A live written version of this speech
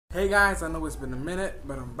Hey guys, I know it's been a minute,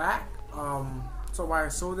 but I'm back. So I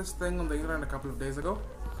saw this thing on the internet a couple of days ago.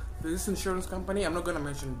 There's this insurance company. I'm not gonna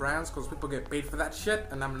mention brands because people get paid for that shit,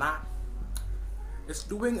 and I'm not. It's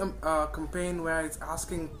doing a campaign where it's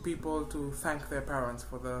asking people to thank their parents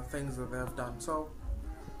for the things that they have done. So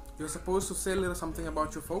you're supposed to say a little something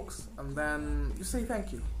about your folks, and then you say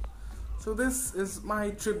thank you. So this is my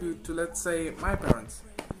tribute to, let's say, my parents.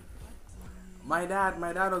 My dad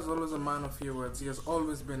was always a man of few words. He has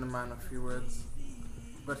always been a man of few words,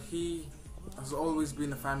 but he has always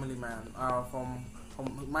been a family man. From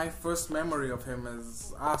my first memory of him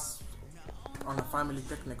is us on a family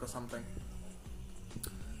picnic or something.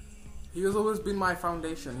 He has always been my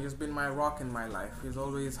foundation. He has been my rock in my life. He's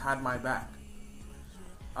always had my back.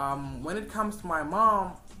 When it comes to my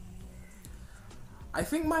mom, I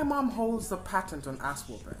think my mom holds the patent on ass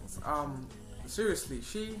whoopings. Seriously,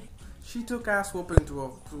 she took ass whooping to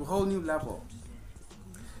a whole new level.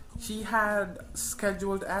 She had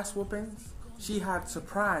scheduled ass whoopings, she had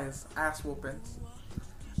surprise ass whoopings,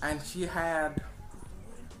 and she had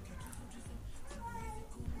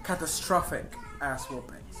catastrophic ass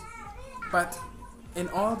whoopings. But in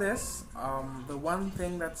all this, the one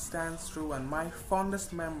thing that stands true and my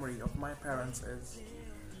fondest memory of my parents is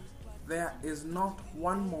there is not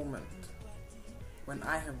one moment when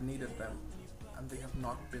I have needed them and they have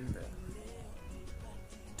not been there.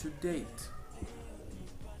 To date,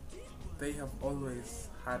 they have always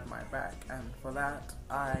had my back, and for that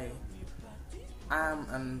I am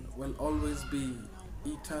and will always be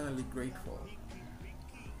eternally grateful.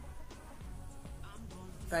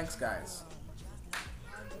 Thanks guys.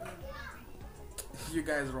 You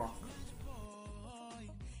guys rock.